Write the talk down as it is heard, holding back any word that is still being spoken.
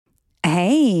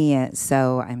Hey,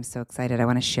 so I'm so excited. I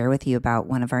want to share with you about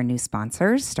one of our new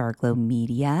sponsors, Starglow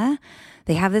Media.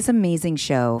 They have this amazing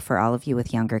show for all of you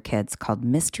with younger kids called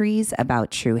Mysteries About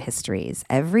True Histories.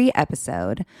 Every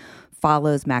episode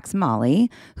follows Max and Molly,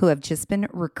 who have just been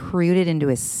recruited into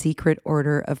a secret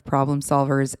order of problem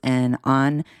solvers and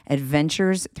on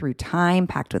adventures through time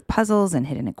packed with puzzles and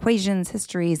hidden equations,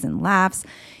 histories, and laughs.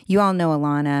 You all know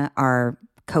Alana, our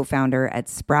co-founder at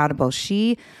Sproutable.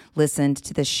 She listened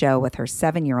to the show with her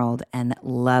 7-year-old and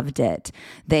loved it.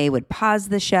 They would pause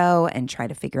the show and try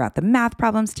to figure out the math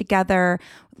problems together.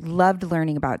 Loved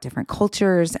learning about different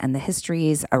cultures and the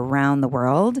histories around the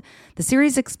world. The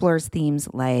series explores themes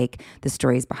like the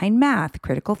stories behind math,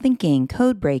 critical thinking,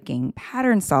 code breaking,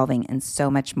 pattern solving, and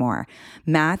so much more.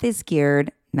 Math is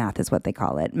what they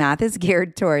call it. Math is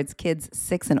geared towards kids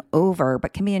 6 and over,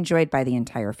 but can be enjoyed by the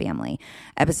entire family.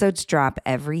 Episodes drop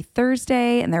every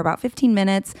Thursday, and they're about 15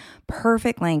 minutes,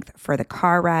 perfect length for the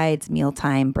car rides,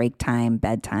 mealtime, break time,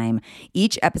 bedtime.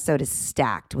 Each episode is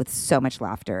stacked with so much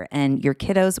laughter, and your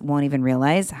kiddos won't even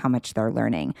realize how much they're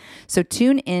learning. So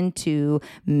tune into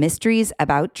Mysteries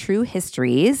About True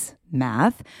Histories,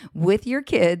 Math, with your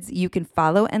kids. You can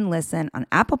follow and listen on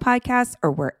Apple Podcasts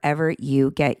or wherever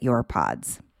you get your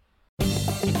pods.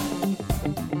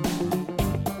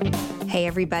 Hey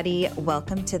everybody,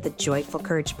 welcome to the Joyful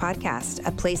Courage Podcast,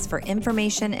 a place for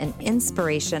information and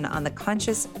inspiration on the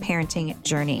conscious parenting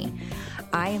journey.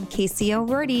 I am Casey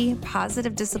O'Rourke,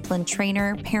 positive discipline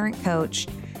trainer, parent coach,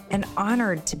 and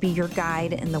honored to be your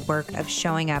guide in the work of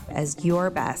showing up as your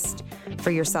best for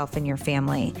yourself and your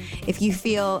family. If you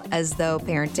feel as though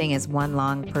parenting is one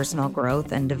long personal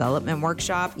growth and development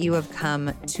workshop, you have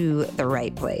come to the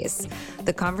right place.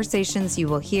 The conversations you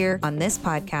will hear on this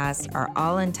podcast are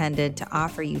all intended to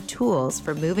offer you tools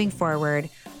for moving forward,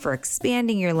 for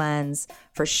expanding your lens,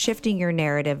 for shifting your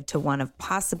narrative to one of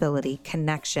possibility,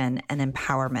 connection, and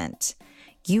empowerment.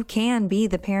 You can be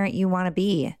the parent you want to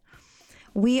be.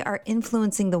 We are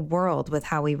influencing the world with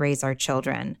how we raise our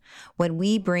children. When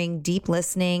we bring deep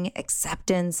listening,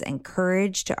 acceptance, and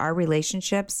courage to our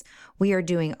relationships, we are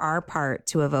doing our part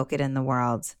to evoke it in the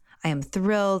world. I am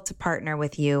thrilled to partner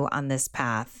with you on this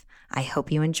path. I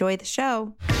hope you enjoy the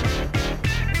show.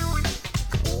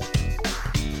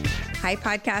 Hi,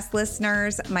 podcast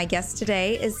listeners. My guest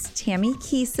today is Tammy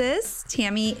Keces.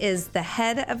 Tammy is the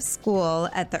head of school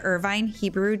at the Irvine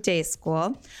Hebrew Day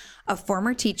School, a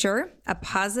former teacher, a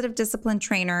positive discipline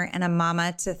trainer, and a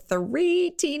mama to 3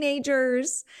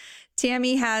 teenagers.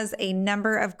 Tammy has a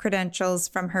number of credentials,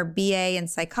 from her BA in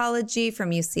psychology from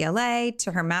UCLA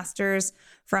to her master's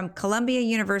from Columbia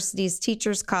University's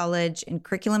Teachers College in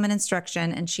curriculum and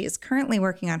instruction, and she is currently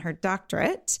working on her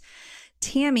doctorate.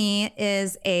 Tammy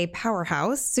is a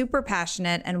powerhouse, super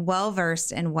passionate, and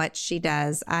well-versed in what she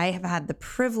does. I have had the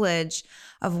privilege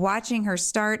of watching her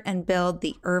start and build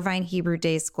the Irvine Hebrew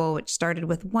Day School, which started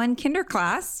with 1 kinder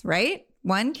class, right?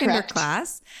 1 kinder Correct.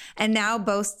 class, and now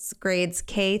boasts grades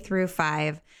K through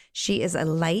 5. She is a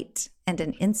light and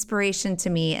an inspiration to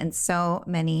me and so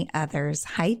many others.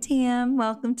 Hi, Tam.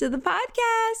 Welcome to the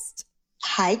podcast.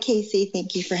 Hi, Casey.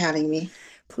 Thank you for having me.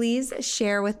 Please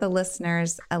share with the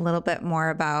listeners a little bit more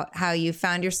about how you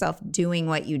found yourself doing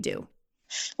what you do.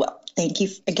 Well, thank you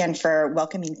again for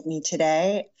welcoming me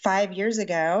today. 5 years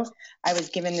ago, I was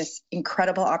given this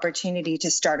incredible opportunity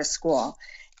to start a school.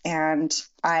 And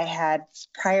I had,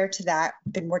 prior to that,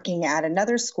 been working at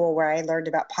another school where I learned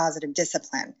about positive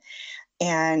discipline.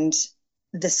 And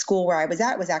the school where I was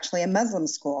at was actually a Muslim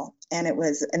school. And it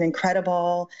was an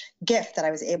incredible gift that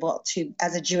I was able to,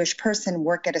 as a Jewish person,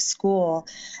 work at a school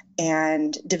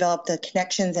and develop the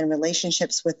connections and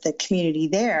relationships with the community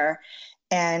there.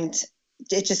 And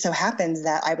it just so happens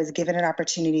that I was given an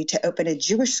opportunity to open a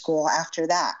Jewish school after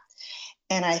that.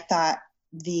 And I thought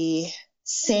the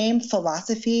same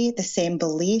philosophy, the same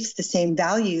beliefs, the same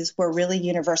values were really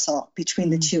universal between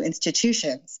the two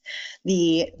institutions.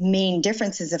 The main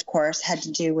differences, of course, had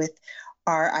to do with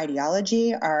our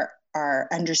ideology, our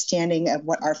understanding of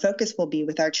what our focus will be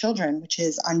with our children, which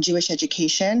is on Jewish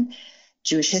education,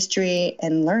 Jewish history,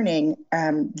 and learning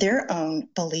their own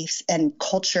beliefs and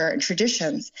culture and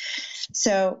traditions.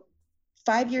 So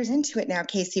 5 years into it now,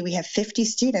 Casey, we have 50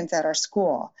 students at our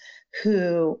school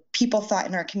who people thought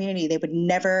in our community they would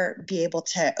never be able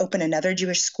to open another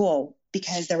Jewish school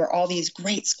because there were all these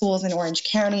great schools in Orange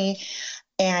County.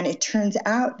 And it turns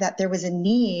out that there was a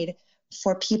need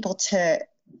for people to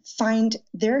find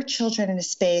their children in a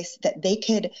space that they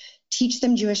could teach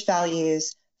them Jewish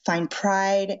values, find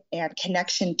pride and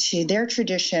connection to their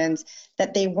traditions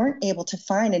that they weren't able to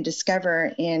find and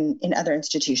discover in other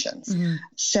institutions. Mm-hmm.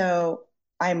 So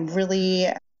I'm really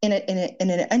in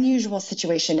an unusual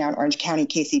situation now in Orange County,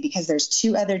 Casey, because there's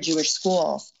 2 other Jewish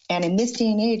schools. And in this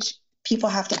day and age, people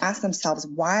have to ask themselves,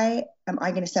 why am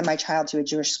I going to send my child to a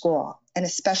Jewish school? And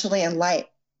especially in light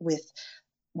with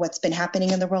what's been happening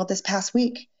in the world this past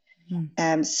week.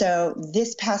 So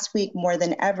this past week, more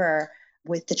than ever,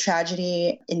 with the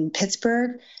tragedy in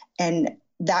Pittsburgh, and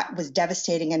that was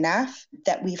devastating enough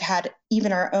that we've had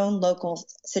even our own local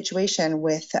situation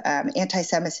with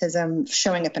anti-Semitism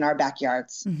showing up in our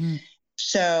backyards.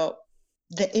 So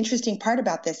the interesting part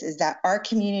about this is that our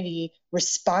community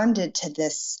responded to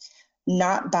this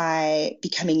not by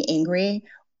becoming angry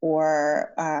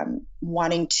or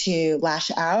wanting to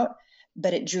lash out,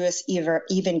 but it drew us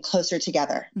even closer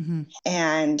together.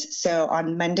 And so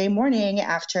on Monday morning,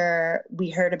 after we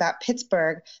heard about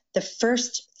Pittsburgh, the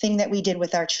first thing that we did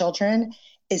with our children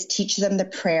is teach them the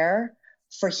prayer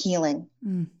for healing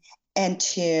and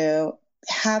to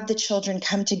have the children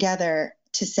come together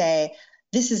to say,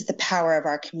 this is the power of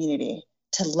our community,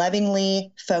 to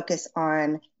lovingly focus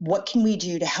on what can we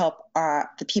do to help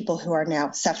the people who are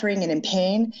now suffering and in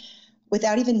pain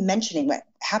without even mentioning what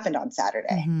happened on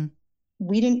Saturday.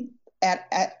 We didn't,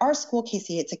 at our school,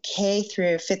 Casey, it's a K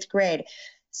through 5th grade.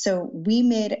 So we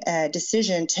made a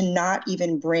decision to not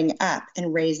even bring up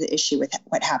and raise the issue with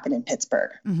what happened in Pittsburgh.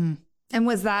 And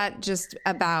was that just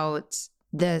about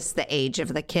the age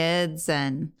of the kids?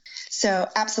 And so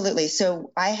absolutely.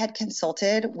 So I had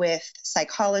consulted with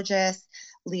psychologists,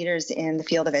 leaders in the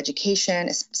field of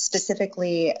education.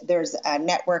 Specifically, there's a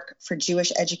network for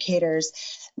Jewish educators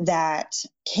that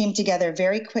came together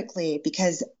very quickly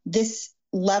because this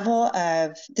level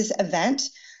of this event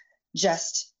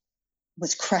just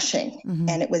was crushing.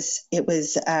 And it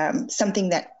was something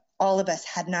that all of us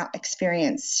had not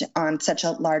experienced on such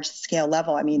a large scale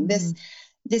level. I mean,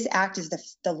 this act is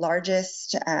the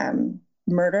largest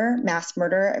mass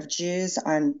murder of Jews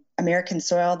on American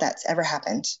soil that's ever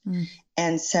happened.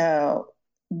 And so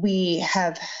we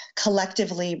have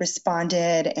collectively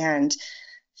responded and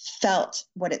felt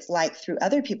what it's like through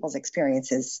other people's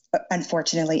experiences,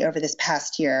 unfortunately, over this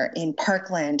past year in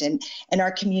Parkland, and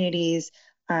our communities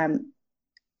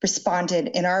responded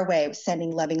in our way,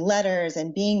 sending loving letters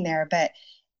and being there. But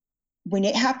when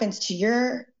it happens to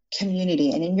your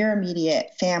community and in your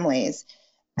immediate families,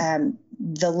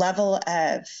 the level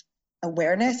of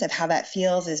awareness of how that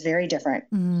feels is very different.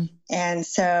 And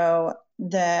so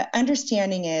the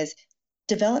understanding is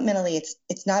developmentally,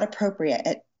 it's not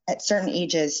appropriate at certain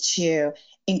ages to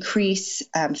increase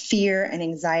fear and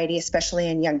anxiety, especially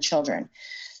in young children.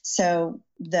 So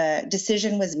the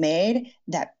decision was made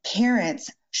that parents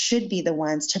should be the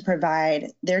ones to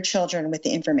provide their children with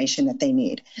the information that they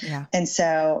need. And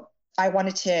so I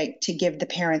wanted to give the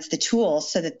parents the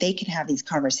tools so that they can have these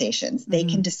conversations. They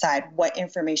can decide what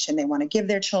information they want to give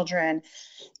their children.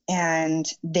 And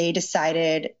they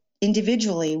decided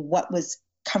individually what was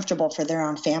comfortable for their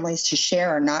own families to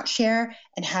share or not share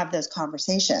and have those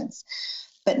conversations.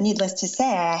 But needless to say,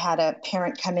 I had a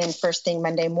parent come in first thing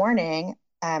Monday morning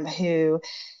who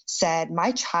said,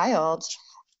 my child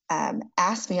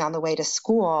asked me on the way to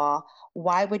school,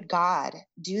 why would God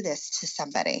do this to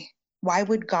somebody? Why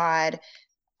would God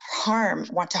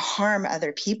want to harm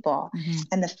other people?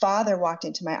 And the father walked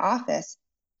into my office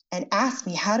and asked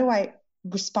me, how do I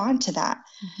respond to that?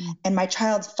 And my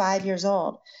child's 5 years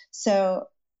old. So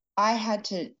I had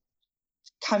to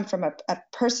come from a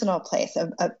personal place,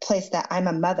 a place that I'm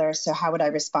a mother. So how would I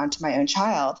respond to my own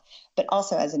child? But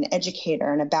also as an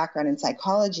educator and a background in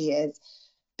psychology is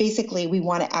basically we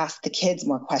want to ask the kids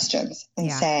more questions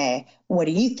and say, what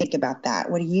do you think about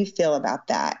that? What do you feel about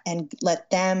that? And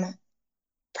let them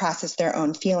process their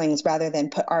own feelings rather than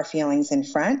put our feelings in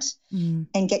front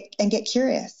and get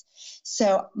curious.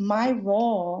 So my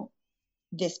role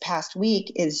this past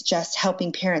week is just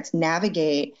helping parents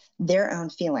navigate their own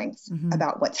feelings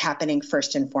about what's happening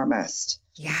first and foremost.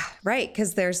 Yeah, right.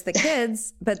 Because there's the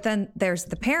kids, but then there's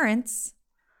the parents.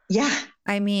 Yeah.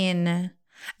 I mean,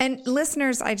 and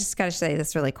listeners, I just got to say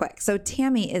this really quick. So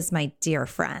Tammy is my dear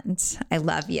friend. I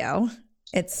love you.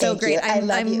 It's so great. I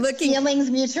love you. Looking,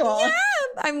 feelings mutual. Yeah,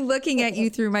 I'm looking at you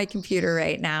through my computer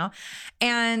right now.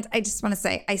 And I just want to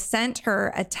say, I sent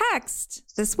her a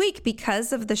text this week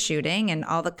because of the shooting and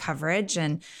all the coverage.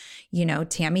 And, you know,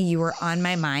 Tammy, you were on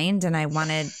my mind and I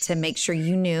wanted to make sure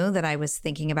you knew that I was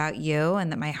thinking about you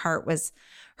and that my heart was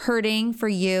hurting for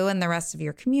you and the rest of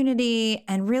your community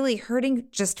and really hurting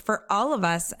just for all of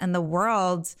us and the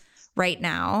world right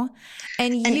now.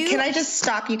 And can I just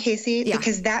stop you, Casey? Yeah.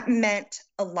 Because that meant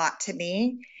a lot to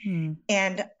me.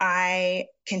 And I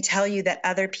can tell you that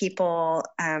other people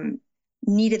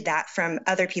needed that from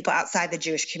other people outside the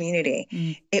Jewish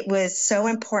community. It was so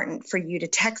important for you to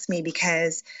text me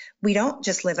because we don't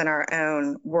just live in our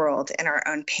own world and our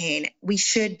own pain. We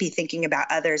should be thinking about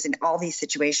others in all these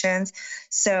situations.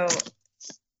 So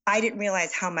I didn't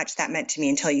realize how much that meant to me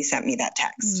until you sent me that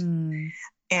text.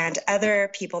 And other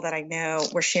people that I know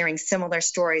were sharing similar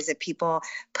stories of people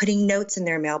putting notes in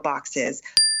their mailboxes.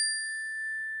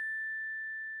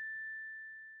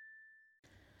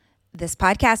 This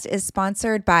podcast is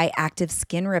sponsored by Active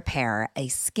Skin Repair, a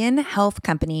skin health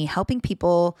company helping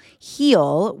people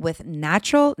heal with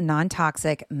natural,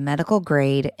 non-toxic,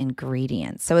 medical-grade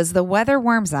ingredients. So as the weather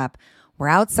warms up, we're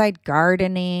outside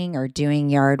gardening or doing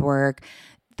yard work.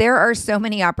 There are so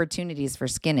many opportunities for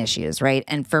skin issues, right?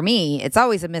 And for me, it's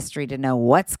always a mystery to know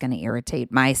what's going to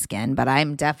irritate my skin, but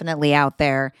I'm definitely out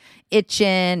there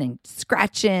itching and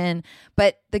scratching.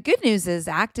 But the good news is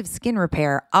Active Skin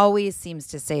Repair always seems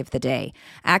to save the day.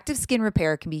 Active Skin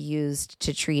Repair can be used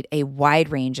to treat a wide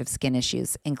range of skin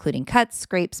issues, including cuts,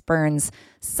 scrapes, burns,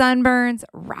 sunburns,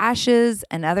 rashes,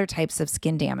 and other types of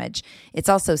skin damage. It's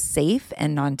also safe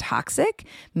and non-toxic,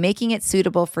 making it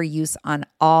suitable for use on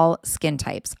all skin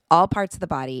types, all parts of the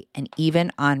body, and even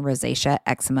on rosacea,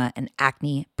 eczema, and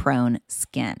acne-prone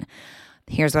skin.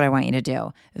 Here's what I want you to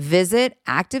do. Visit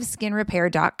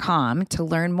ActiveSkinRepair.com to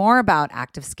learn more about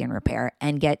Active Skin Repair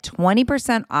and get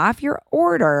 20% off your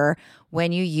order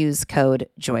when you use code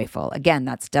JOYFUL. Again,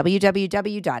 that's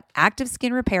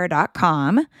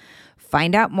www.ActiveSkinRepair.com.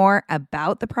 Find out more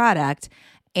about the product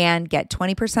and get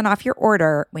 20% off your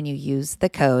order when you use the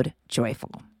code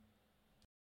JOYFUL.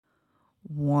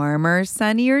 Warmer,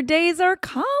 sunnier days are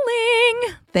calling.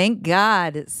 Thank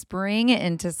God. Spring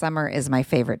into summer is my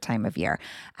favorite time of year.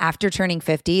 After turning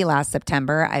 50 last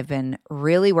September, I've been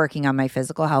really working on my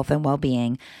physical health and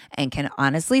well-being and can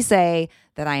honestly say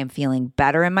that I am feeling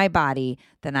better in my body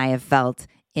than I have felt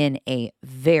in a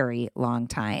very long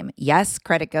time. Yes,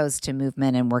 credit goes to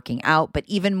movement and working out, but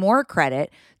even more credit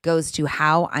goes to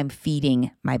how I'm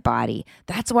feeding my body.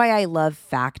 That's why I love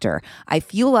Factor. I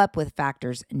fuel up with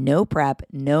Factor's no prep,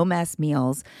 no mess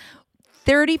meals,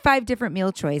 35 different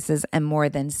meal choices, and more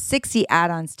than 60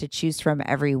 add-ons to choose from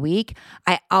every week.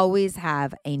 I always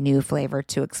have a new flavor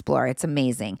to explore. It's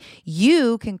amazing.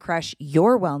 You can crush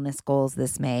your wellness goals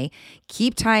this May,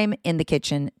 keep time in the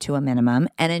kitchen to a minimum,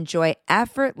 and enjoy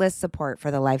effortless support for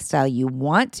the lifestyle you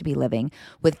want to be living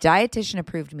with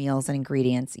dietitian-approved meals and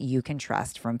ingredients you can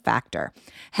trust from Factor.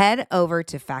 Head over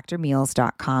to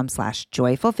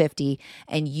factormeals.com/joyful50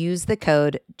 and use the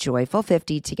code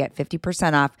joyful50 to get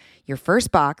 50% off your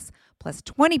first box plus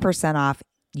 20% off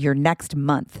your next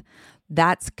month.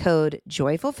 That's code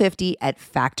joyful50 at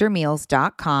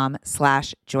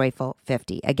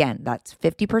factormeals.com/joyful50. Again, that's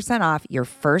 50% off your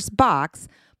first box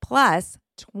plus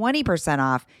 20%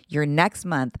 off your next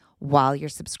month while your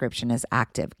subscription is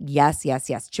active. Yes, yes,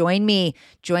 yes. Join me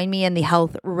in the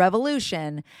health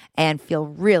revolution and feel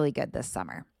really good this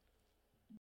summer.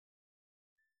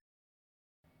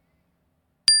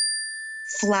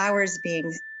 Flowers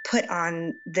being put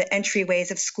on the entryways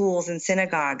of schools and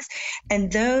synagogues.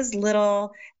 And those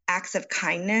little acts of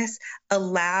kindness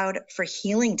allowed for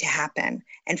healing to happen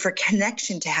and for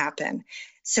connection to happen.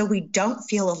 So we don't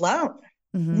feel alone.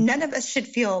 Mm-hmm. None of us should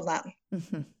feel alone.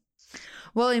 Mm-hmm.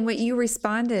 Well, and what you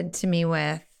responded to me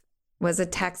with was a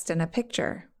text and a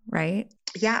picture, right?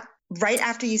 Yeah. Right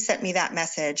after you sent me that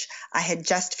message, I had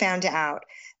just found out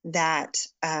that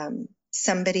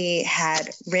somebody had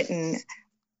written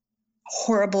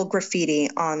horrible graffiti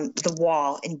on the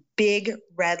wall in big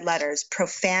red letters,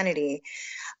 profanity.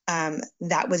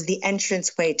 That was the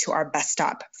entranceway to our bus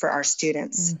stop for our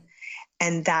students.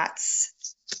 And that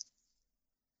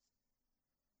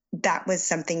was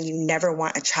something you never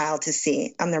want a child to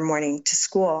see on their morning to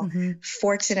school. Mm-hmm.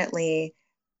 Fortunately,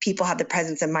 people had the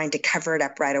presence of mind to cover it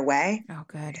up right away. Oh,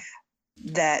 good.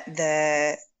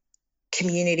 The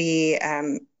community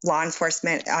law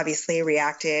enforcement obviously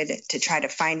reacted to try to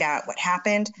find out what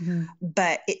happened,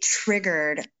 but it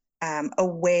triggered a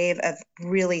wave of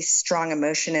really strong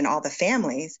emotion in all the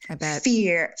families. I bet.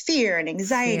 Fear and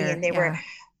anxiety, and they were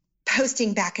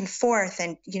posting back and forth.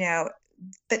 And,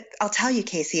 but I'll tell you,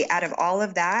 Casey, out of all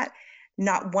of that,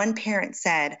 not one parent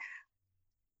said,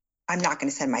 I'm not going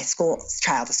to send my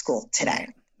child to school today.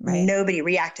 Right. Nobody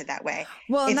reacted that way.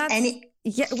 Well, let me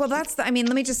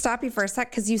just stop you for a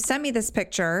sec, because you sent me this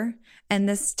picture and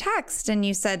this text and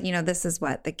you said, this is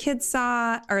what the kids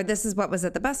saw, or this is what was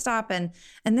at the bus stop. And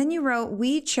then you wrote,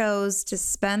 we chose to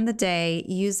spend the day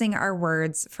using our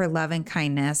words for love and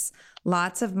kindness,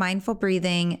 Lots of mindful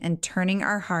breathing and turning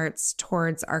our hearts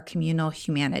towards our communal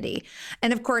humanity.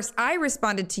 And of course, I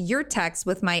responded to your text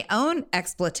with my own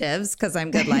expletives because I'm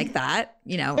good like that,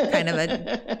 kind of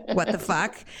a what the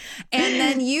fuck. And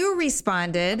then you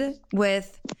responded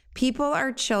with, people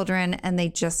are children and they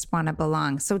just want to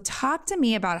belong. So talk to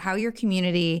me about how your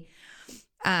community,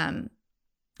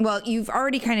 well, you've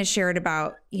already kind of shared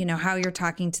about, how you're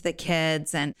talking to the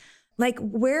kids and like,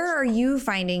 where are you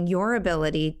finding your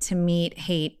ability to meet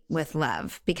hate with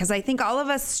love? Because I think all of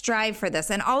us strive for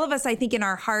this. And all of us, I think in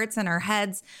our hearts and our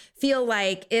heads feel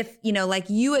like if, like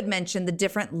you had mentioned, the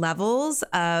different levels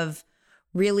of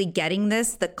really getting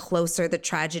this, the closer the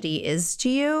tragedy is to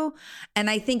you. And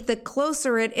I think the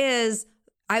closer it is,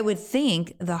 I would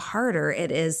think the harder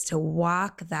it is to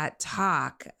walk that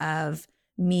talk of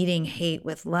meeting hate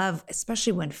with love,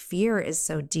 especially when fear is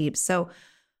so deep. So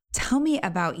tell me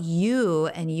about you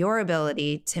and your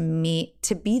ability to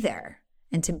be there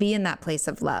and to be in that place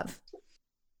of love.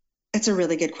 It's a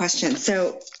really good question.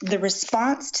 So the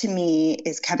response to me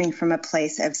is coming from a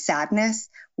place of sadness.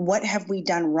 What have we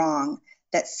done wrong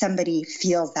that somebody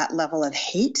feels that level of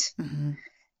hate? Mm-hmm.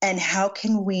 And how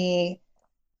can we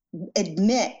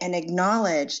admit and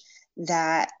acknowledge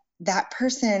that that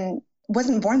person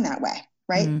wasn't born that way?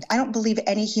 Right? Mm-hmm. I don't believe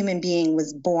any human being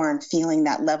was born feeling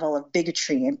that level of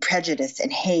bigotry and prejudice and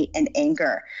hate and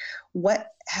anger. What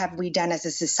have we done as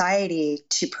a society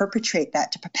to perpetrate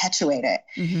that, to perpetuate it?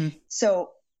 Mm-hmm. So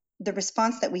the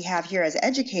response that we have here as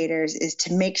educators is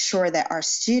to make sure that our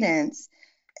students,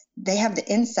 they have the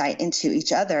insight into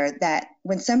each other that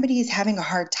when somebody is having a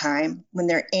hard time, when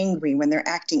they're angry, when they're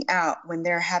acting out, when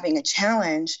they're having a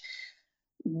challenge,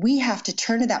 we have to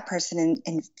turn to that person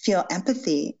and feel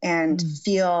empathy and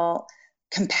feel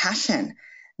compassion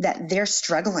that they're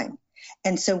struggling.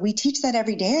 And so we teach that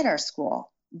every day at our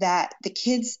school, that the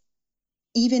kids,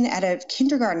 even at a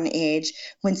kindergarten age,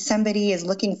 when somebody is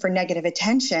looking for negative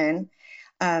attention,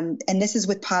 and this is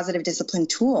with positive discipline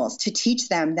tools, to teach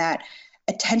them that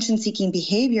attention-seeking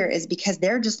behavior is because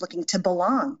they're just looking to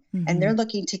belong and they're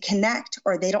looking to connect,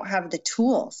 or they don't have the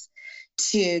tools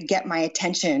to get my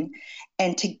attention,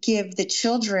 and to give the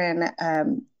children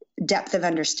depth of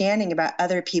understanding about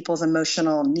other people's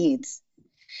emotional needs.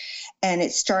 And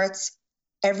it starts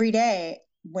every day.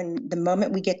 When the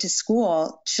moment we get to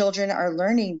school, children are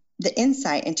learning the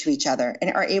insight into each other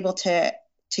and are able to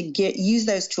use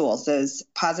those tools, those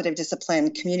positive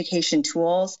discipline communication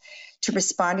tools, to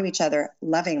respond to each other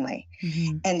lovingly.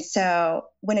 Mm-hmm. And so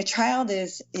when a child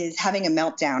is having a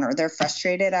meltdown or they're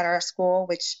frustrated at our school,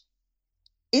 which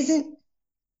isn't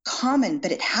common,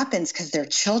 but it happens because they're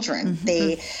children.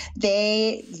 Mm-hmm.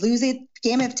 They lose a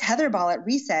game of tetherball at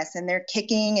recess and they're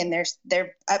kicking and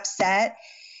they're upset.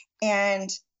 And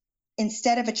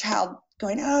instead of a child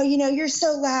going, "Oh, you're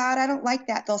so loud, I don't like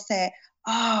that," they'll say,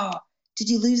 "Oh, did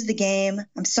you lose the game?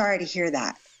 I'm sorry to hear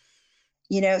that."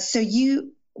 So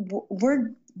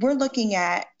we're looking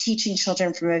at teaching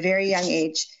children from a very young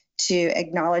age to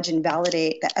acknowledge and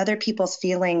validate that other people's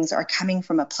feelings are coming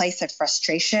from a place of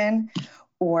frustration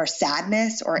or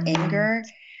sadness or anger.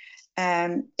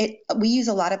 We use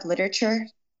a lot of literature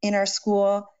in our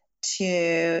school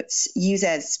to use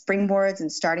as springboards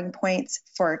and starting points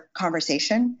for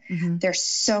conversation. Mm-hmm. There's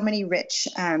so many rich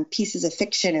pieces of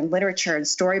fiction and literature and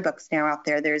storybooks now out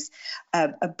there. There's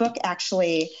a book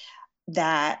actually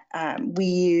that we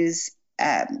use,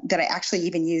 that I actually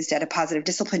even used at a positive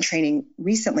discipline training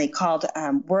recently, called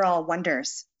We're All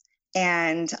Wonders.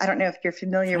 And I don't know if you're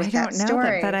familiar with that story. I don't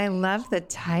know that, but I love the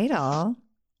title.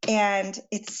 And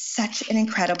it's such an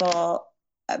incredible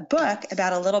book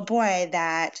about a little boy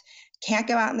that can't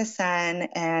go out in the sun,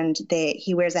 and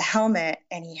he wears a helmet,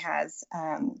 and he has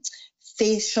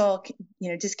facial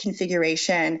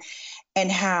disconfiguration,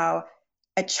 and how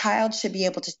a child should be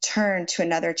able to turn to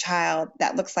another child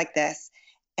that looks like this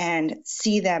and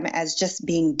see them as just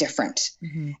being different,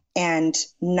 mm-hmm. and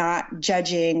not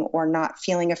judging or not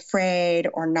feeling afraid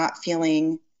or not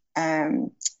feeling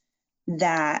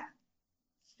that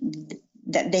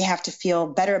they have to feel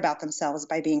better about themselves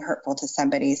by being hurtful to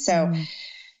somebody. So mm-hmm.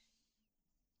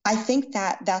 I think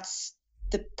that that's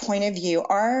the point of view.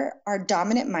 Our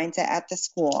dominant mindset at the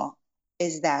school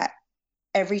is that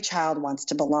every child wants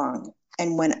to belong.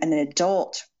 And when an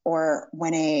adult or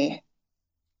when a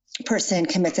person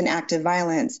commits an act of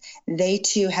violence, they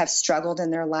too have struggled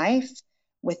in their life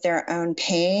with their own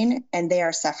pain, and they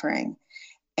are suffering.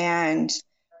 And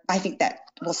I think that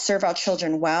will serve our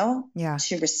children well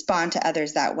to respond to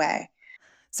others that way.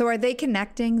 So are they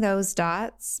connecting those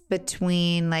dots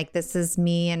between, like, this is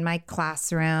me in my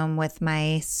classroom with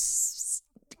my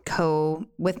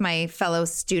with my fellow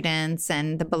students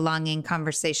and the belonging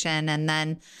conversation, and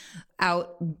then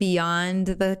out beyond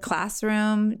the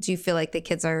classroom? Do you feel like the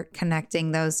kids are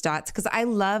connecting those dots? Because I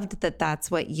loved that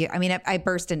that's what I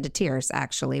burst into tears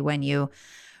actually when you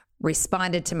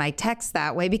responded to my text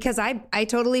that way, because I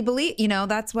totally believe,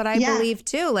 that's what I believe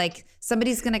too. Like,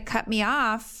 somebody's going to cut me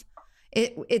off.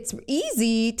 It's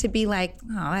easy to be like,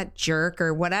 oh, that jerk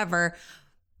or whatever,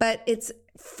 but it's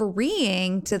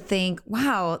freeing to think,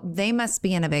 wow, they must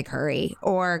be in a big hurry,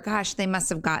 or gosh, they must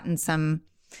have gotten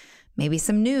maybe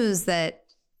some news that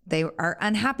they are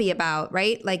unhappy about,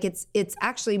 right? Like, it's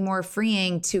actually more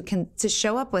freeing to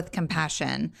show up with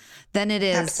compassion than it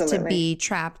is Absolutely. to be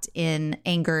trapped in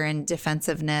anger and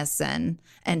defensiveness and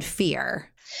fear.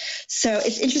 So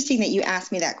it's interesting that you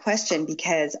asked me that question,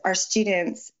 because our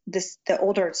students, the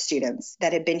older students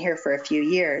that have been here for a few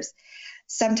years,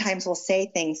 sometimes will say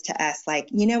things to us like,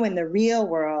 in the real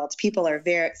world, people are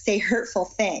say hurtful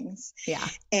things. Yeah.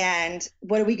 And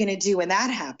what are we going to do when that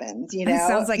happens? It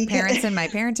sounds like parents in my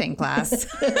parenting class.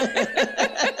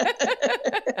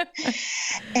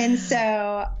 And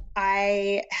so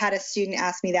I had a student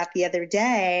ask me that the other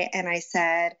day, and I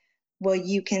said, well,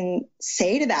 you can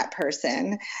say to that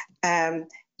person,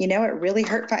 it really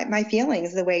hurt my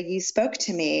feelings the way you spoke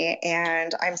to me.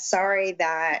 And I'm sorry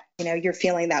that, you're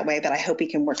feeling that way, but I hope we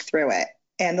can work through it.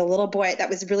 And the little boy,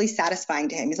 that was really satisfying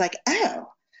to him. He's like, oh,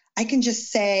 I can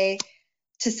just say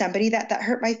to somebody that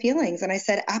hurt my feelings. And I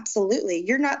said, absolutely.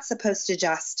 You're not supposed to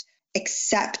just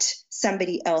accept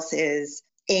somebody else's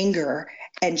anger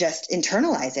and just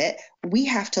internalize it. We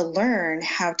have to learn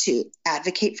how to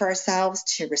advocate for ourselves,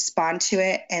 to respond to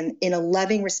it, and in a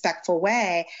loving, respectful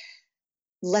way,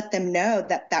 let them know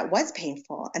that was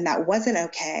painful and that wasn't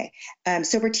okay.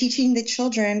 So we're teaching the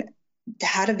children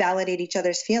how to validate each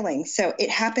other's feelings. So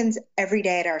it happens every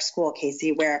day at our school,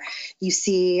 Casey, where you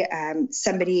see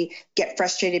somebody get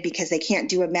frustrated because they can't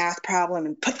do a math problem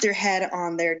and put their head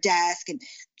on their desk and,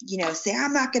 say,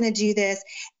 I'm not going to do this.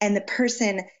 And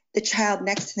the child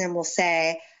next to them will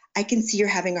say, I can see you're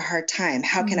having a hard time.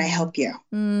 How can I help you?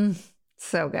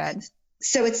 So good.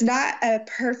 So it's not a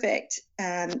perfect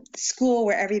school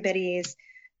where everybody's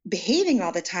behaving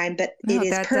all the time, but it is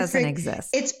that perfect. Doesn't exist.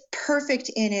 It's perfect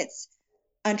in its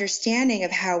understanding of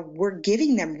how we're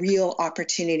giving them real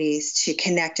opportunities to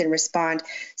connect and respond.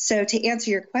 So to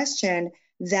answer your question,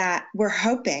 that we're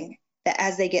hoping that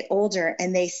as they get older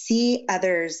and they see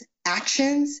others'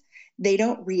 actions, they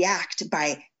don't react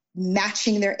by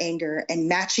matching their anger and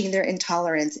matching their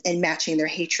intolerance and matching their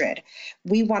hatred.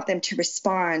 We want them to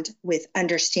respond with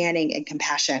understanding and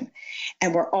compassion.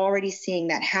 And we're already seeing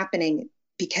that happening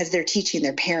because they're teaching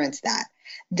their parents that.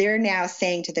 They're now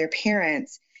saying to their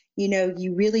parents,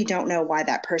 you really don't know why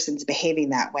that person's behaving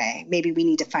that way. Maybe we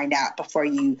need to find out before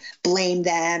you blame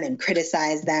them and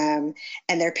criticize them.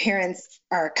 And their parents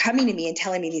are coming to me and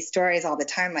telling me these stories all the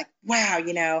time, like,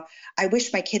 wow, I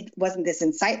wish my kid wasn't this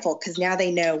insightful, because now they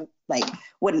know like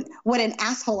what an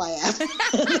asshole I am.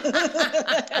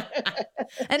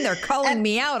 And they're calling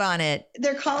me out on it.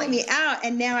 They're calling me out.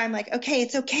 And now I'm like, okay,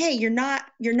 it's okay. You're not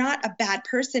a bad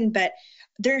person, but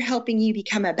they're helping you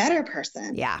become a better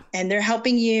person. Yeah. And they're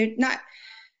helping you not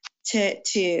to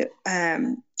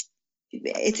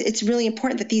it's really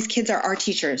important that these kids are our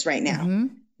teachers right now. Mm-hmm.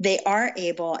 They are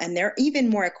able, and they're even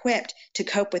more equipped to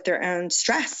cope with their own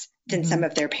stress than some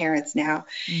of their parents now.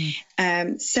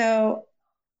 So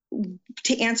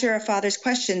to answer our Father's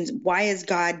questions, why is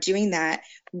God doing that?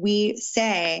 We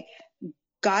say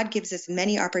God gives us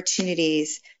many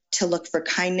opportunities to look for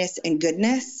kindness and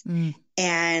goodness.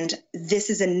 And this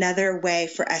is another way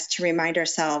for us to remind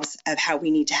ourselves of how we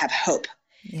need to have hope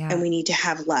and we need to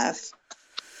have love.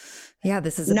 Yeah,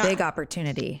 this is a big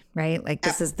opportunity, right? Like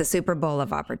this is the Super Bowl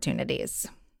of opportunities.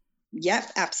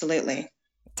 Yep, absolutely.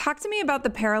 Talk to me about the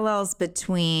parallels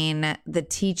between the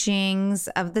teachings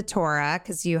of the Torah,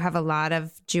 because you have a lot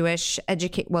of Jewish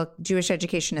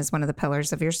education is one of the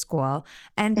pillars of your school,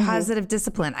 and positive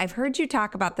discipline. I've heard you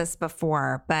talk about this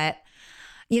before, but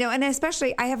and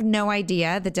especially I have no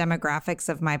idea the demographics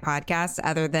of my podcast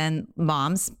other than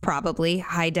moms, probably.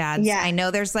 Hi, dads. Yeah. I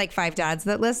know there's like 5 dads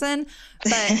that listen,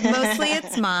 but mostly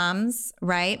it's moms,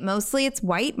 right? Mostly it's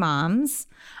white moms.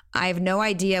 I have no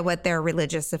idea what their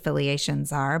religious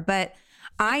affiliations are, but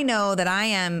I know that I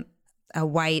am a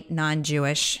white,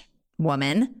 non-Jewish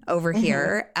woman over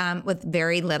here with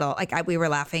very little, we were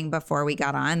laughing before we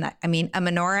got on. A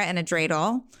menorah and a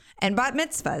dreidel and bat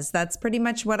mitzvahs. That's pretty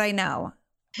much what I know,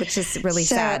 which is really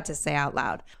sad to say out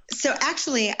loud. So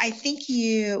actually, I think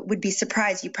you would be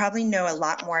surprised. You probably know a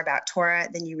lot more about Torah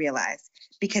than you realize,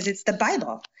 because it's the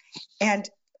Bible. And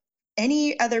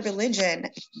any other religion,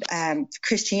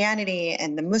 Christianity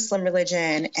and the Muslim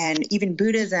religion and even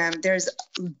Buddhism, there's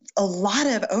a lot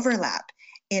of overlap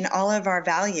in all of our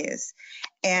values.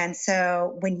 And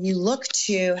so when you look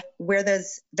to where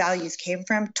those values came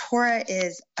from, Torah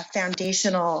is a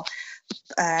foundational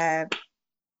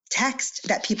text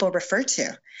that people refer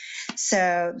to.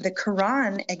 So the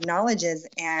Quran acknowledges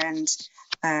and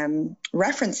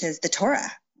references the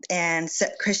Torah. And so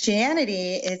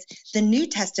Christianity is the New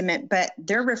Testament, but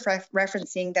they're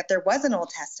referencing that there was an Old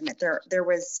Testament. There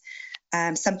was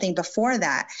something before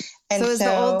that. And so is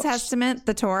the Old Testament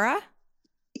the Torah?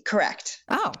 Correct.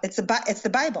 Oh, it's the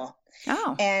Bible.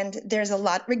 Oh, and there's a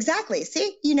lot. Exactly.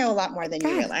 See, you know a lot more than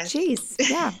you realize. Jeez.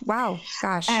 Yeah. Wow.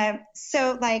 Gosh.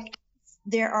 So like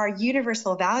there are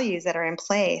universal values that are in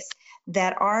place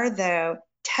that are though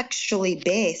textually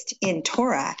based in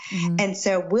Torah. Mm-hmm. And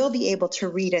so we'll be able to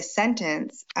read a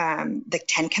sentence, the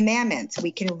 10 Commandments.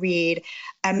 We can read,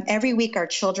 every week our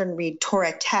children read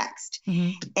Torah text,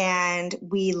 mm-hmm. and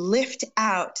we lift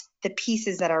out the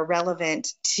pieces that are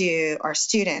relevant to our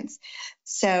students.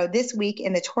 So this week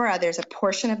in the Torah, there's a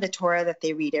portion of the Torah that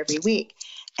they read every week.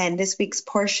 And this week's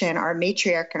portion, our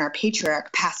matriarch and our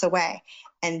patriarch pass away.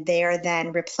 And they are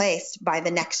then replaced by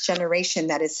the next generation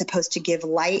that is supposed to give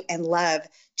light and love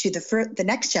to the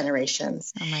next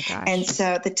generations. Oh my gosh. And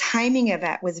so the timing of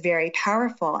that was very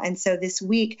powerful. And so this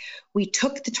week we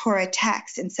took the Torah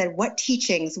text and said, what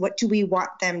teachings, what do we want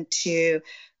them to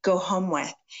go home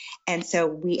with? And so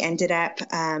we ended up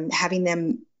having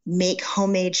them make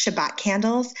homemade Shabbat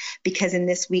candles, because in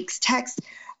this week's text,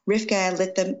 Rivka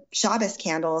lit the Shabbos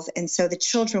candles. And so the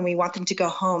children, we want them to go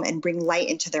home and bring light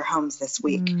into their homes this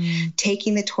week,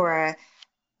 taking the Torah,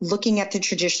 looking at the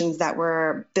traditions that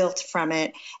were built from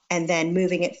it, and then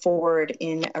moving it forward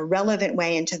in a relevant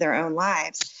way into their own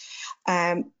lives.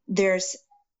 There's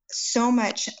so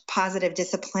much positive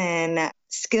discipline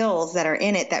skills that are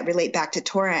in it that relate back to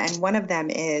Torah. And one of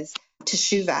them is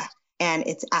teshuvah. And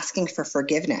it's asking for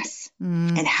forgiveness.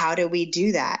 And how do we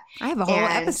do that? I have a whole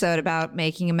episode about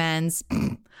making amends.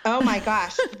 Oh my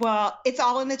gosh. Well, it's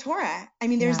all in the Torah. I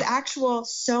mean, there's actual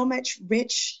so much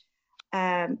rich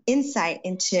insight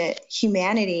into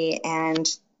humanity and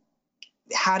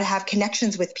how to have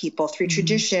connections with people through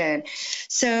tradition.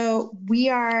 So we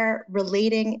are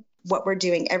relating what we're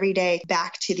doing every day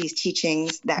back to these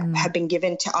teachings that have been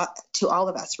given to all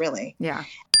of us, really. Yeah.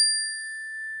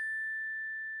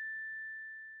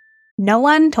 No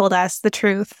one told us the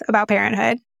truth about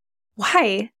parenthood.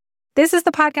 Why? This is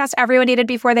the podcast everyone needed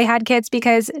before they had kids,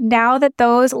 because now that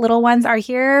those little ones are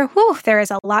here, there is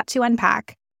a lot to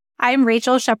unpack. I'm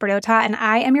Rachel Shepardota, and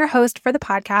I am your host for the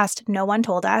podcast No One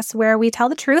Told Us, where we tell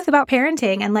the truth about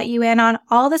parenting and let you in on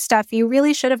all the stuff you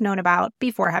really should have known about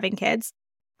before having kids.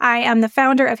 I am the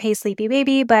founder of Hey Sleepy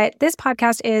Baby, but this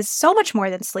podcast is so much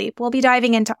more than sleep. We'll be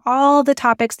diving into all the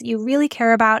topics that you really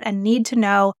care about and need to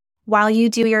know while you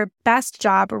do your best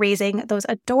job raising those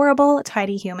adorable,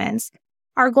 tiny humans.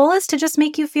 Our goal is to just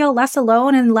make you feel less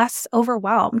alone and less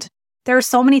overwhelmed. There are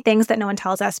so many things that no one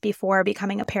tells us before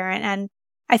becoming a parent, and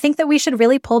I think that we should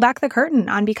really pull back the curtain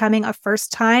on becoming a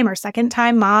first-time or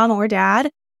second-time mom or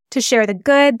dad to share the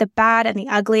good, the bad, and the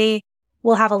ugly.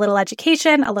 We'll have a little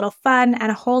education, a little fun,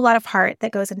 and a whole lot of heart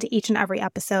that goes into each and every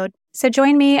episode. So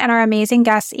join me and our amazing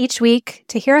guests each week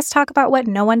to hear us talk about what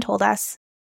no one told us.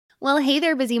 Well, hey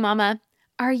there, busy mama.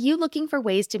 Are you looking for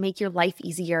ways to make your life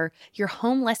easier, your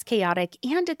home less chaotic,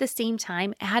 and at the same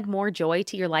time add more joy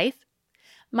to your life?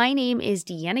 My name is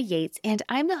Deanna Yates, and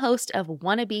I'm the host of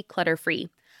Wanna Be Clutter-Free,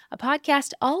 a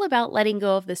podcast all about letting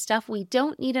go of the stuff we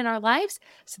don't need in our lives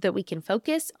so that we can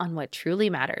focus on what truly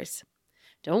matters.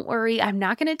 Don't worry, I'm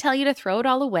not going to tell you to throw it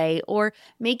all away or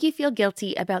make you feel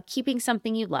guilty about keeping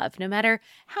something you love, no matter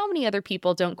how many other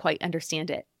people don't quite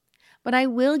understand it. But I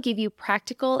will give you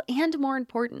practical and, more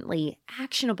importantly,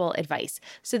 actionable advice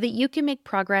so that you can make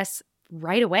progress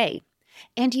right away.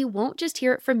 And you won't just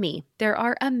hear it from me. There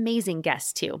are amazing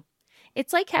guests too.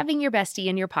 It's like having your bestie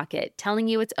in your pocket telling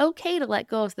you it's okay to let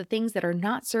go of the things that are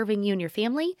not serving you and your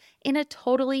family in a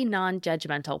totally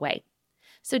non-judgmental way.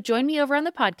 So join me over on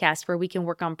the podcast where we can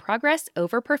work on progress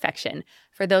over perfection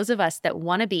for those of us that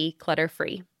want to be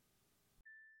clutter-free.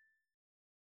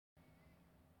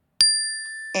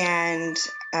 And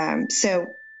so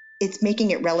it's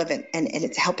making it relevant and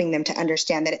it's helping them to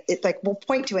understand that it's like, we'll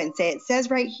point to it and say, it says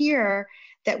right here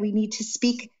that we need to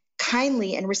speak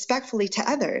kindly and respectfully to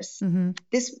others. Mm-hmm.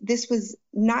 This was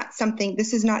not something,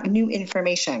 this is not new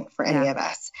information for any of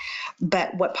us.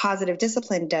 But what positive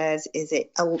discipline does is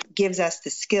it gives us the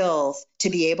skills to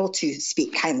be able to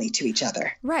speak kindly to each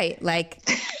other. Right. Like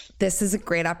this is a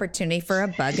great opportunity for a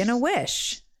bug and a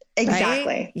wish.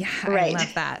 Exactly. Right? Yeah, Right. I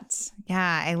love that.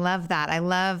 Yeah, I love that. I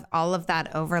love all of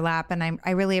that overlap. And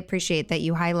I really appreciate that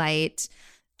you highlight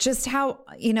just how,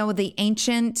 the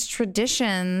ancient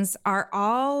traditions are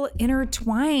all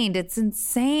intertwined. It's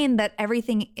insane that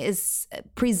everything is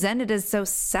presented as so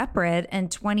separate in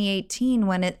 2018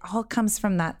 when it all comes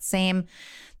from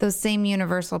those same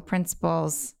universal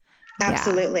principles.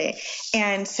 Absolutely.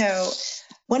 Yeah. And so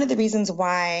one of the reasons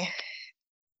why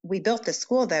we built the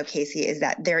school, though, Casey, is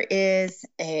that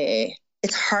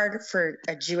it's hard for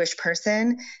a Jewish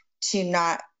person to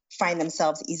not find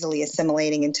themselves easily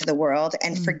assimilating into the world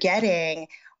and forgetting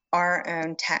our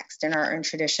own text and our own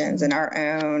traditions and our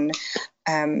own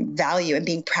value, and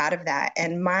being proud of that.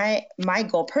 And my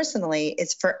goal personally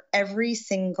is for every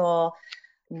single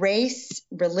race,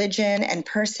 religion, and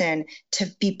person to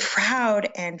be proud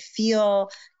and feel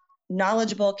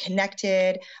knowledgeable,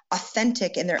 connected,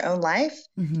 authentic in their own life,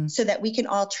 so that we can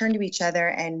all turn to each other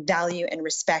and value and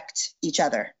respect each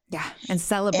other. Yeah. And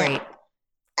celebrate.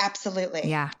 Absolutely.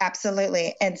 Yeah.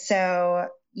 Absolutely. And so,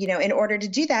 in order to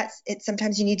do that,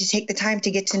 sometimes you need to take the time to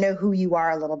get to know who you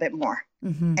are a little bit more.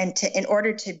 And in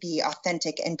order to be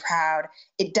authentic and proud,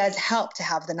 it does help to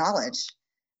have the knowledge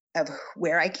of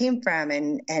where I came from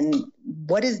and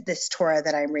what is this Torah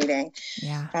that I'm reading.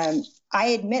 Yeah. I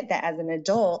admit that as an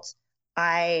adult,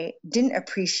 I didn't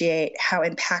appreciate how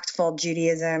impactful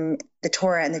Judaism, the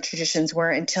Torah, and the traditions were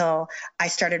until I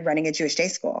started running a Jewish day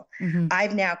school.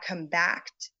 I've now come back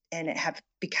and have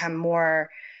become more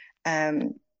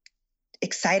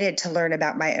excited to learn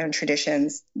about my own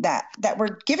traditions that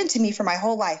were given to me for my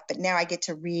whole life, but now I get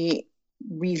to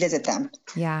revisit them.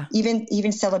 Yeah.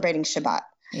 Even celebrating Shabbat.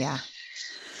 Yeah.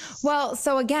 Well,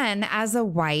 so again, as a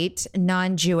white,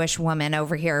 non-Jewish woman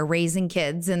over here raising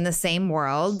kids in the same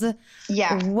world,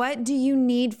 what do you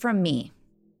need from me?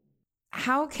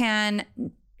 How can,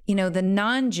 the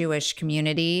non-Jewish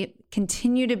community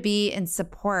continue to be in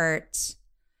support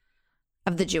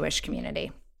of the Jewish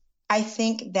community? I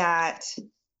think that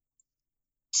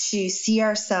to see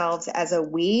ourselves as a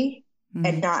we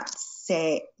and not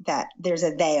say that there's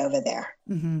a they over there,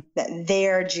 that they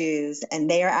are Jews and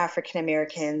they are African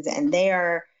Americans and they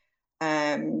are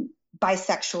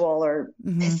bisexual or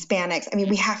Hispanics. I mean,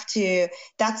 we have to,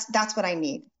 that's what I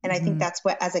need. And I think that's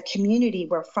what, as a community,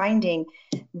 we're finding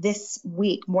this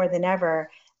week more than ever,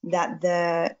 that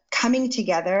the coming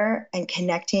together and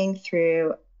connecting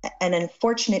through an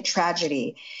unfortunate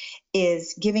tragedy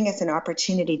is giving us an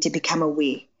opportunity to become a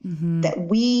we, that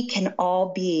we can all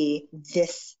be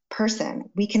this person.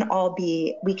 We can all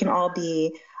be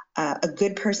a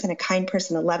good person, a kind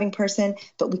person, a loving person,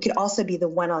 but we could also be the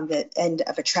one on the end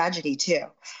of a tragedy too.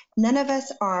 None of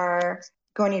us are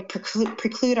going to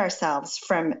preclude ourselves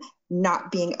from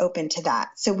not being open to that.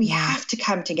 So we have to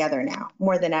come together now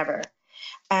more than ever.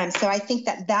 So I think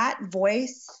that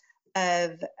voice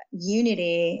of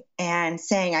unity and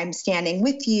saying, I'm standing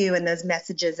with you, and those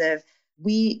messages of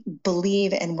we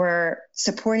believe and we're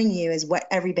supporting you is what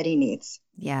everybody needs.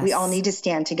 Yes. We all need to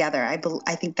stand together.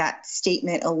 I think that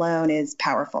statement alone is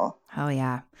powerful. Oh,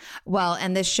 yeah. Well,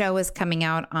 and this show is coming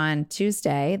out on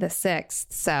Tuesday, the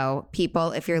 6th. So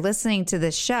people, if you're listening to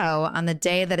this show on the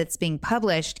day that it's being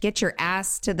published, get your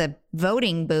ass to the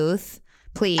voting booth,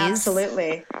 please.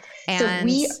 Absolutely. And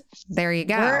so there you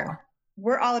go.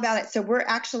 We're all about it. So we're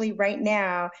actually right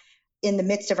now in the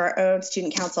midst of our own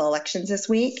student council elections this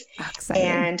week. Exciting.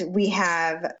 And we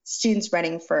have students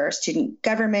running for student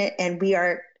government, and we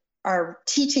are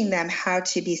teaching them how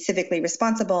to be civically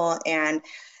responsible. And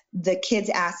the kids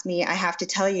asked me, I have to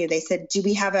tell you, they said, do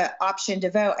we have an option to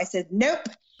vote? I said, nope.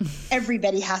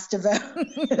 Everybody has to vote.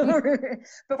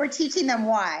 But we're teaching them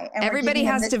why. And everybody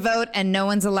has to vote, and no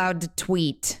one's allowed to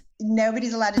tweet.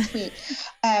 Nobody's allowed to tweet.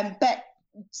 But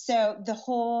so the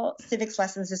whole civics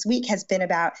lessons this week has been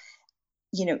about,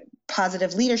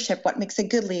 positive leadership, what makes a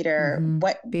good leader,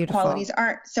 what qualities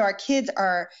aren't. So our kids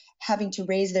are having to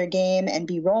raise their game and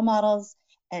be role models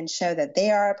and show that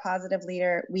they are a positive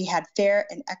leader. We had fair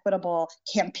and equitable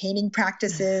campaigning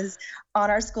practices on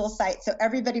our school site. So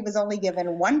everybody was only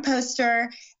given one poster,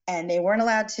 and they weren't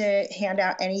allowed to hand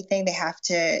out anything. They have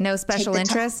to no special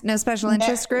interest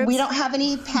groups. We don't have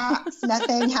any PACs,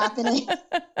 nothing happening.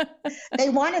 They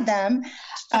wanted them.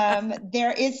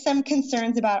 There is some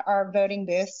concerns about our voting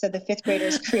booths. So the 5th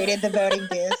graders created the voting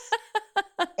booths.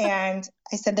 And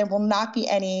I said, there will not be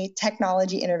any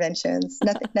technology interventions,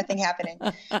 nothing happening.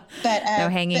 But no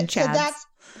hanging chads.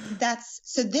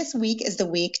 So this week is the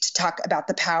week to talk about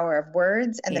the power of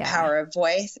words and the power of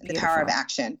voice and the power of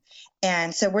action.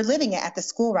 And so we're living it at the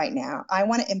school right now. I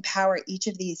want to empower each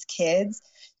of these kids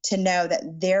to know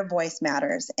that their voice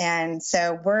matters. And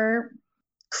so we're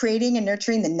creating and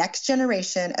nurturing the next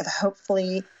generation of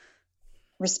hopefully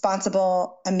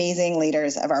responsible, amazing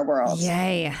leaders of our world.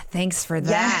 Yay. Thanks for that.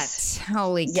 Yes.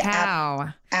 Holy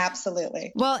cow.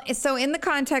 Absolutely. Well, so in the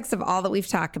context of all that we've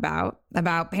talked about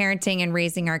parenting and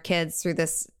raising our kids through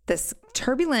this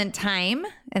turbulent time,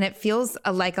 and it feels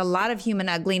like a lot of human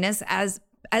ugliness as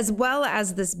well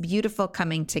as this beautiful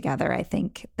coming together, I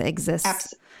think, that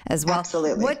exists as well.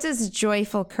 Absolutely. What does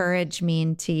joyful courage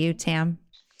mean to you, Tam?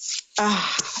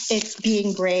 It's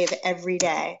being brave every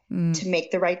day to make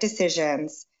the right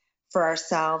decisions for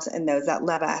ourselves and those that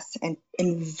love us, and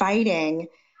inviting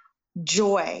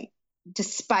joy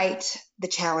despite the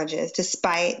challenges,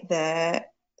 despite the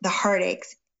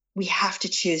heartaches. We have to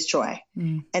choose joy.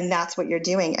 And that's what you're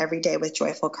doing every day with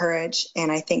joyful courage. And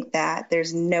I think that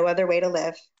there's no other way to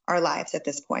live our lives at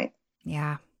this point.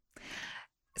 Yeah.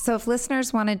 So if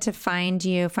listeners wanted to find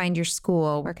your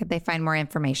school, where could they find more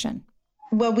information?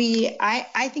 Well,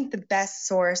 I think the best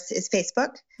source is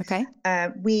Facebook. Okay.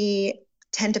 We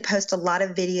tend to post a lot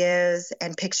of videos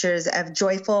and pictures of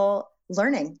joyful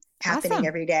learning happening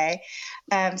every day.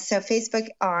 So Facebook,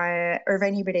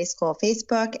 Irvine Hebrew Day School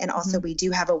Facebook, and also we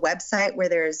do have a website where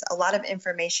there's a lot of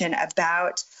information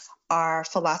about our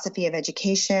philosophy of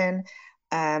education,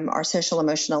 our social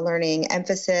emotional learning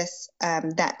emphasis.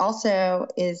 That also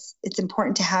it's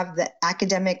important to have the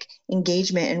academic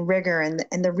engagement and rigor and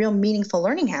the real meaningful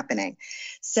learning happening.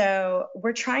 So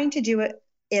we're trying to do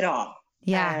it all.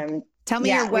 Yeah. Tell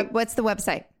me what's the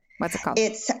website? What's it called?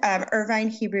 It's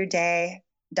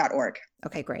irvinehebrew.org.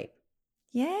 Okay, great.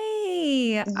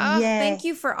 Yay. Oh, thank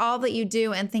you for all that you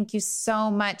do. And thank you so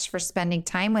much for spending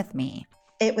time with me.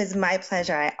 It was my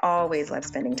pleasure. I always love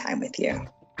spending time with you.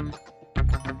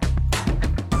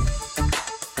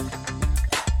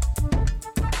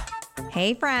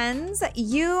 Hey friends,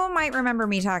 you might remember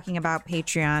me talking about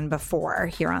Patreon before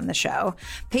here on the show.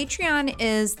 Patreon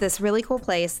is this really cool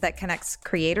place that connects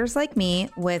creators like me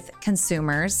with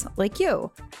consumers like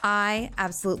you. I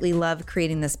absolutely love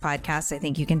creating this podcast, I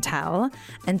think you can tell.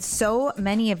 And so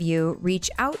many of you reach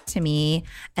out to me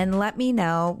and let me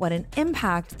know what an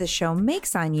impact the show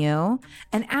makes on you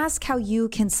and ask how you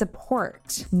can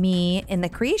support me in the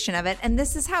creation of it. And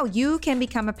this is how you can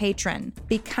become a patron.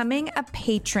 Becoming a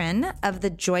patron of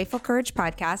the Joyful Courage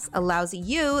podcast allows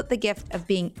you the gift of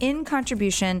being in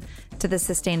contribution to the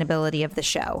sustainability of the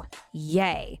show.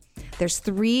 Yay. There's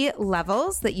 3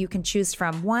 levels that you can choose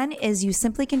from. One is you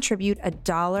simply contribute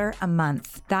 $1 a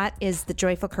month. That is the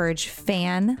Joyful Courage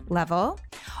fan level.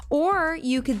 Or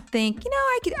you could think,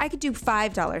 I could do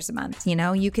 $5 a month.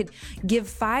 You could give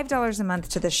 $5 a month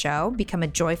to the show, become a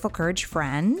Joyful Courage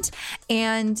friend.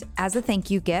 And as a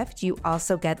thank you gift, you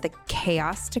also get the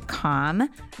Chaos to Calm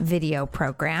video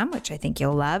program, which I think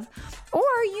you'll love. Or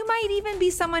you might even be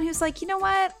someone who's like, you know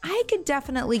what? I could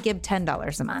definitely give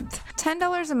 $10 a month.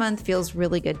 $10 a month feels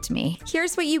really good to me.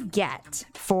 Here's what you get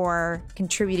for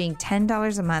contributing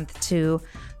 $10 a month to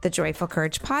the Joyful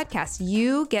Courage podcast.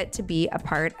 You get to be a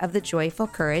part of the Joyful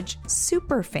Courage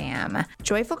Super Fam.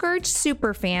 Joyful Courage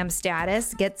Super Fam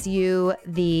status gets you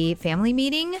the family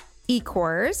meeting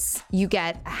e-course. You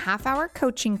get a half-hour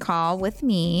coaching call with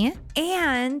me.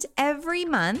 And every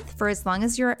month, for as long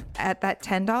as you're at that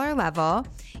 $10 level,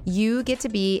 you get to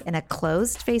be in a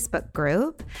closed Facebook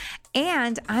group.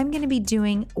 And I'm going to be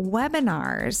doing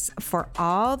webinars for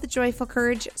all the Joyful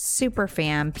Courage Super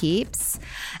Fam peeps.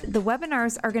 The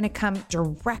webinars are going to come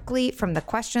directly from the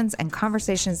questions and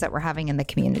conversations that we're having in the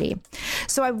community.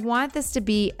 So I want this to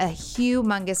be a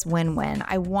humongous win-win.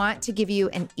 I want to give you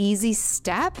an easy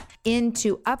step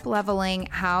into up-leveling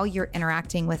how you're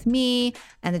interacting with me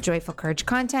and the Joyful Courage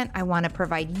content. I want to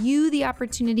provide you the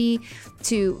opportunity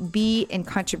to be in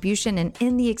contribution and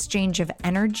in the exchange of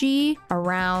energy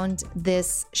around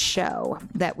this show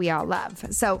that we all love.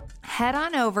 So head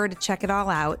on over to check it all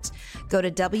out. Go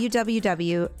to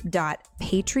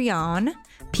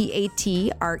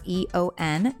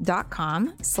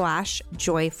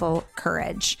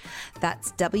www.patreon.com/joyful-courage.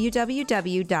 That's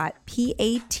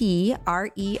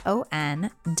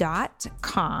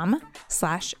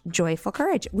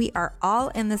www.patreon.com/joyful-courage. We are all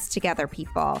in this together,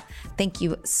 people. Thank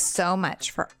you so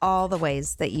much for all the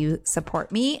ways that you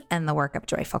support me and the work of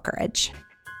Joyful Courage.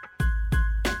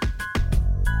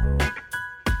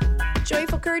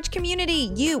 Joyful Courage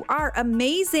community, you are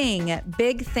amazing.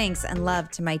 Big thanks and love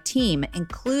to my team,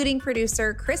 including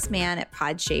producer Chris Mann at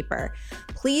Podshaper.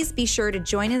 Please be sure to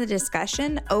join in the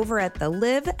discussion over at the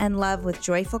Live and Love with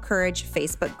Joyful Courage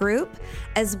Facebook group,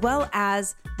 as well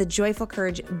as the Joyful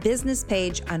Courage business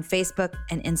page on Facebook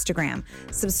and Instagram.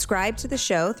 Subscribe to the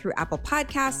show through Apple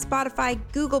Podcasts, Spotify,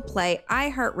 Google Play,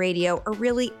 iHeartRadio, or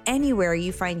really anywhere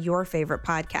you find your favorite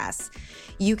podcasts.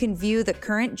 You can view the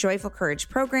current Joyful Courage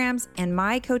programs and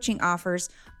my coaching offers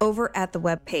over at the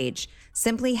webpage.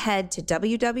 Simply head to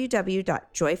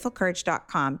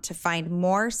www.joyfulcourage.com to find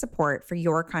more support for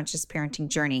your conscious parenting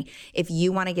journey. If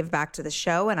you want to give back to the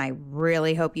show, and I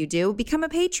really hope you do, become a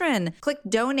patron. Click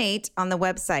donate on the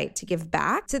website to give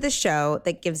back to the show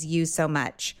that gives you so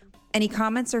much. Any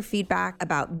comments or feedback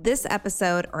about this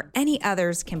episode or any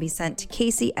others can be sent to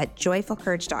Casey at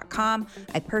joyfulcourage.com.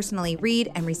 I personally read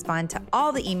and respond to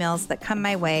all the emails that come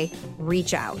my way.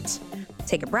 Reach out.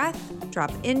 Take a breath,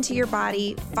 drop into your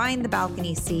body, find the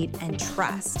balcony seat, and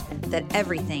trust that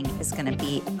everything is going to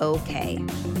be okay.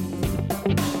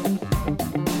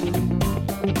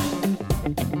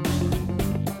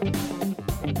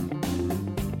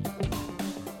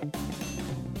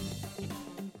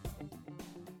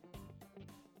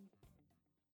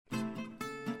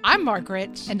 I'm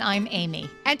Margaret. And I'm Amy.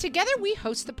 And together we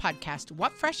host the podcast,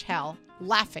 What Fresh Hell?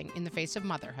 Laughing in the Face of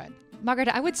Motherhood. Margaret,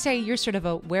 I would say you're sort of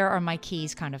a where are my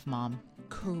keys kind of mom.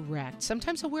 Correct.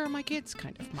 Sometimes a where are my kids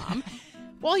kind of mom.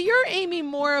 Well, you're, Amy,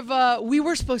 more of a we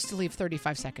were supposed to leave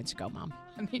 35 seconds ago, mom.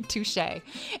 I mean, touche.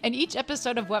 In each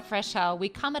episode of What Fresh Hell, we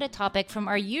come at a topic from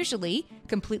our usually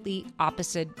completely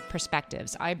opposite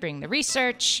perspectives. I bring the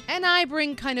research. And I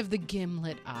bring kind of the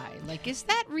gimlet eye. Like, is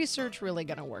that research really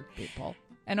going to work, people?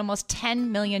 And almost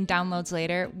 10 million downloads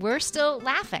later, we're still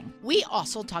laughing. We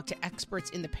also talk to experts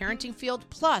in the parenting field,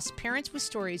 plus parents with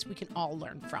stories we can all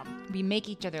learn from. We make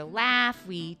each other laugh,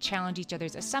 we challenge each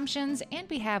other's assumptions, and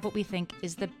we have what we think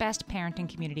is the best parenting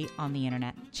community on the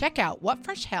internet. Check out What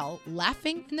Fresh Hell?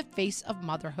 Laughing in the Face of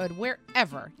Motherhood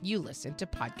wherever you listen to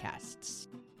podcasts.